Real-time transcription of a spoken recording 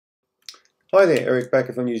Hi there, Eric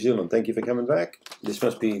Bakker from New Zealand. Thank you for coming back. This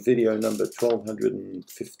must be video number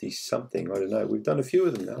 1250 something. I don't know. We've done a few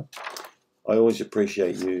of them now. I always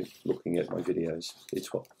appreciate you looking at my videos.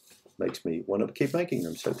 It's what makes me want to keep making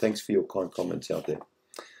them. So thanks for your kind comments out there.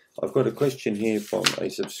 I've got a question here from a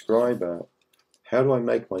subscriber. How do I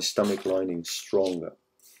make my stomach lining stronger?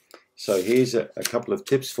 So here's a couple of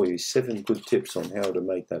tips for you. 7 good tips on how to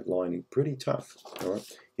make that lining pretty tough. All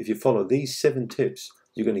right. If you follow these 7 tips,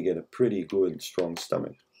 you're going to get a pretty good, strong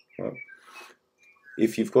stomach. Right?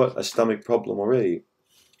 If you've got a stomach problem already,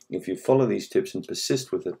 if you follow these tips and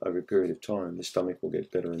persist with it over a period of time, the stomach will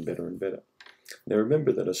get better and better and better. Now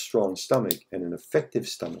remember that a strong stomach and an effective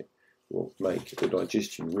stomach will make the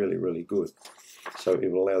digestion really, really good. So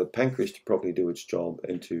it will allow the pancreas to properly do its job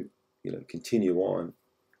and to continue on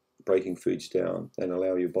breaking foods down and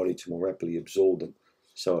allow your body to more rapidly absorb them.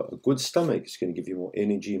 So a good stomach is going to give you more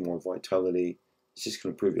energy, more vitality. It's just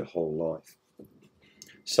going to improve your whole life.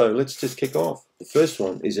 So let's just kick off. The first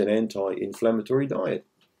one is an anti-inflammatory diet.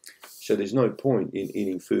 So there's no point in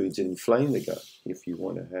eating foods that inflame the gut if you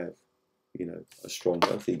want to have, a strong,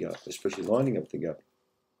 healthy gut, especially lining up the gut.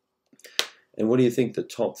 And what do you think the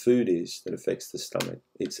top food is that affects the stomach?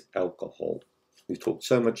 It's alcohol. We've talked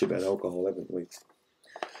so much about alcohol, haven't we?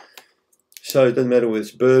 So it doesn't matter whether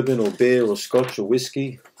it's bourbon or beer or scotch or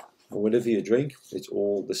whisky or whatever you drink, it's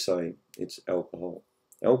all the same. It's alcohol.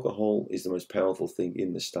 Alcohol is the most powerful thing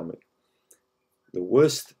in the stomach. The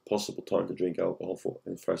worst possible time to drink alcohol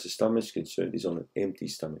and as far as the stomach is concerned, is on an empty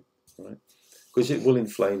stomach, right? Because it will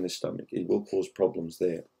inflame the stomach. It will cause problems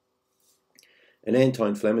there. An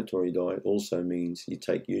anti-inflammatory diet also means you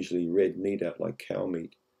take usually red meat out, like cow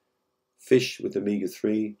meat. Fish with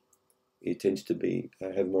omega-3, it tends to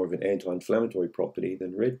have more of an anti-inflammatory property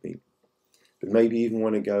than red meat. But maybe you even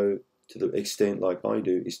want to go to the extent like I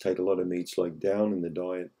do, is take a lot of meats like down in the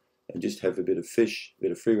diet and just have a bit of fish, a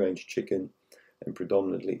bit of free-range chicken, and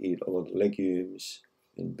predominantly eat a lot of legumes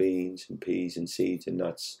and beans and peas and seeds and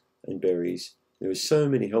nuts and berries. There are so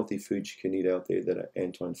many healthy foods you can eat out there that are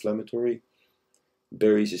anti-inflammatory.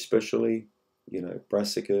 Berries especially,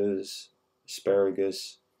 brassicas,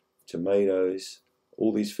 asparagus, tomatoes,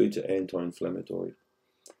 all these foods are anti-inflammatory.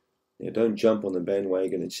 Now, don't jump on the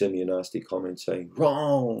bandwagon and send me a nasty comment saying,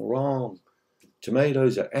 wrong, wrong.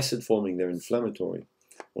 Tomatoes are acid forming, they're inflammatory.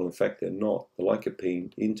 Well, in fact, they're not. The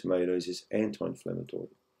lycopene in tomatoes is anti-inflammatory.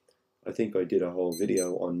 I think I did a whole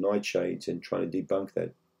video on nightshades and trying to debunk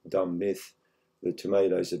that dumb myth that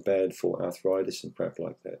tomatoes are bad for arthritis and crap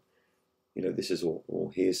like that. This is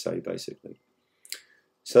all hearsay, basically.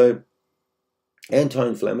 So,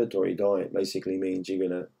 anti-inflammatory diet basically means you're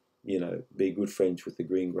going to be good friends with the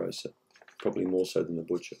greengrocer, probably more so than the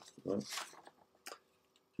butcher, right?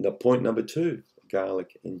 Now, point number 2,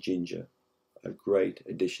 garlic and ginger are great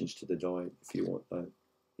additions to the diet if you want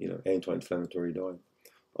a, anti-inflammatory diet.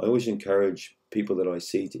 I always encourage people that I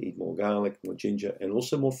see to eat more garlic, more ginger, and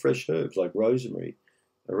also more fresh herbs like rosemary,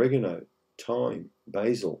 oregano, thyme,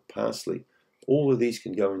 basil, parsley. All of these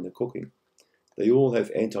can go in the cooking. They all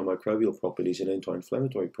have antimicrobial properties and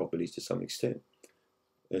anti-inflammatory properties to some extent.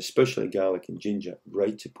 Especially garlic and ginger,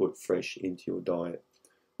 great to put fresh into your diet.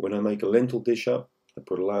 When I make a lentil dish up, I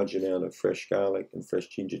put a large amount of fresh garlic and fresh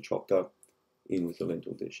ginger chopped up in with the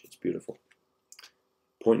lentil dish. It's beautiful.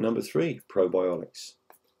 Point number 3, probiotics.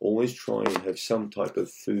 Always try and have some type of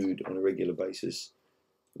food on a regular basis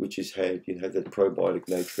which has had, that probiotic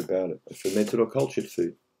nature about it. A fermented or cultured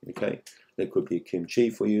food, okay? That could be a kimchi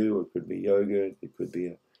for you, or it could be yogurt, it could be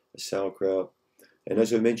a sauerkraut. And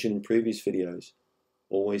as I mentioned in previous videos,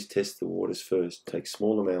 always test the waters first. Take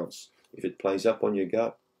small amounts. If it plays up on your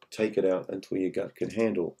gut, take it out until your gut can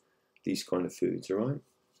handle these kind of foods, all right?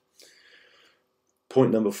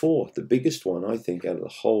 Point number 4, the biggest one, I think, out of the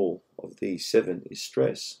whole of these 7 is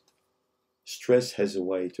stress. Stress has a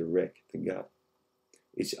way to wreck the gut.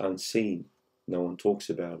 It's unseen. No one talks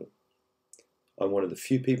about it. I'm one of the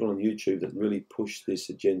few people on YouTube that really push this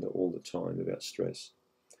agenda all the time about stress.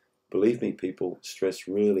 Believe me, people, stress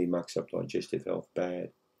really mucks up digestive health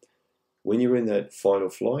bad. When you're in that fight or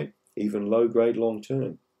flight, even low-grade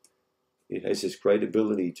long-term, it has this great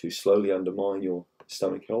ability to slowly undermine your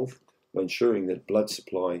stomach health by ensuring that blood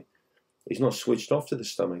supply is not switched off to the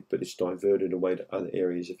stomach, but it's diverted away to other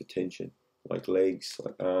areas of attention, like legs,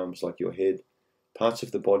 like arms, like your head, parts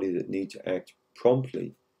of the body that need to act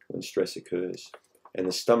promptly when stress occurs. And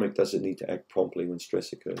the stomach doesn't need to act promptly when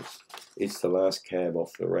stress occurs. It's the last cab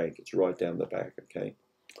off the rank. It's right down the back, okay?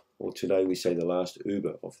 Or today we say the last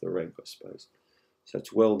Uber off the rank, I suppose. So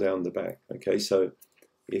it's well down the back, okay? So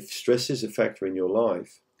if stress is a factor in your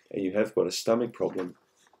life and you have got a stomach problem,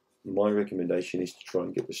 my recommendation is to try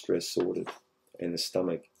and get the stress sorted, and the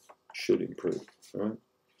stomach should improve. All right.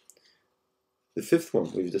 The fifth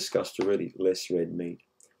one we've discussed already, less red meat.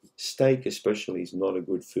 Steak especially is not a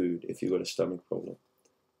good food if you've got a stomach problem.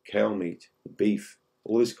 Cow meat, beef,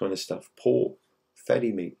 all this kind of stuff, pork,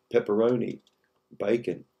 fatty meat, pepperoni,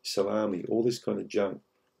 bacon, salami, all this kind of junk.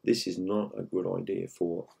 This is not a good idea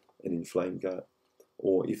for an inflamed gut.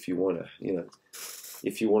 Or if you want to,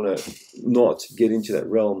 if you want to not get into that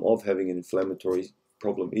realm of having an inflammatory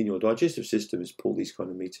problem in your digestive system, is pull these kind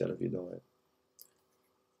of meats out of your diet.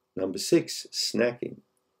 Number 6, snacking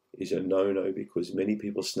is a no-no because many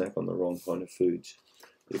people snack on the wrong kind of foods.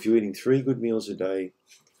 If you're eating 3 good meals a day,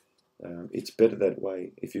 it's better that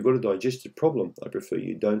way. If you've got a digestive problem, I prefer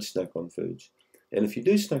you don't snack on foods. And if you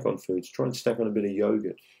do snack on foods, try and snack on a bit of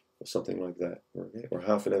yogurt or something like that, or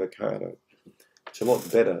half an avocado. It's a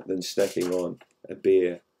lot better than snacking on a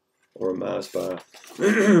beer or a Mars bar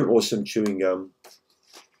or some chewing gum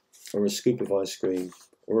or a scoop of ice cream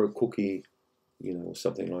or a cookie, or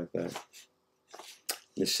something like that.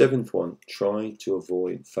 The 7th one, try to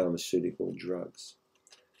avoid pharmaceutical drugs.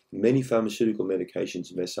 Many pharmaceutical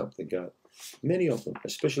medications mess up the gut. Many of them,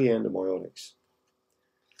 especially antibiotics.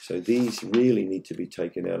 So these really need to be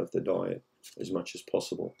taken out of the diet as much as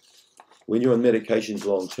possible. When you're on medications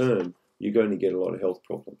long term, you're going to get a lot of health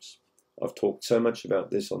problems. I've talked so much about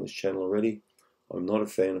this on this channel already. I'm not a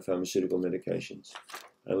fan of pharmaceutical medications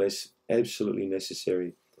unless absolutely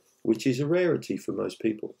necessary, which is a rarity for most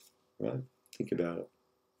people, right? Think about it.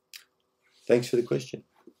 Thanks for the question.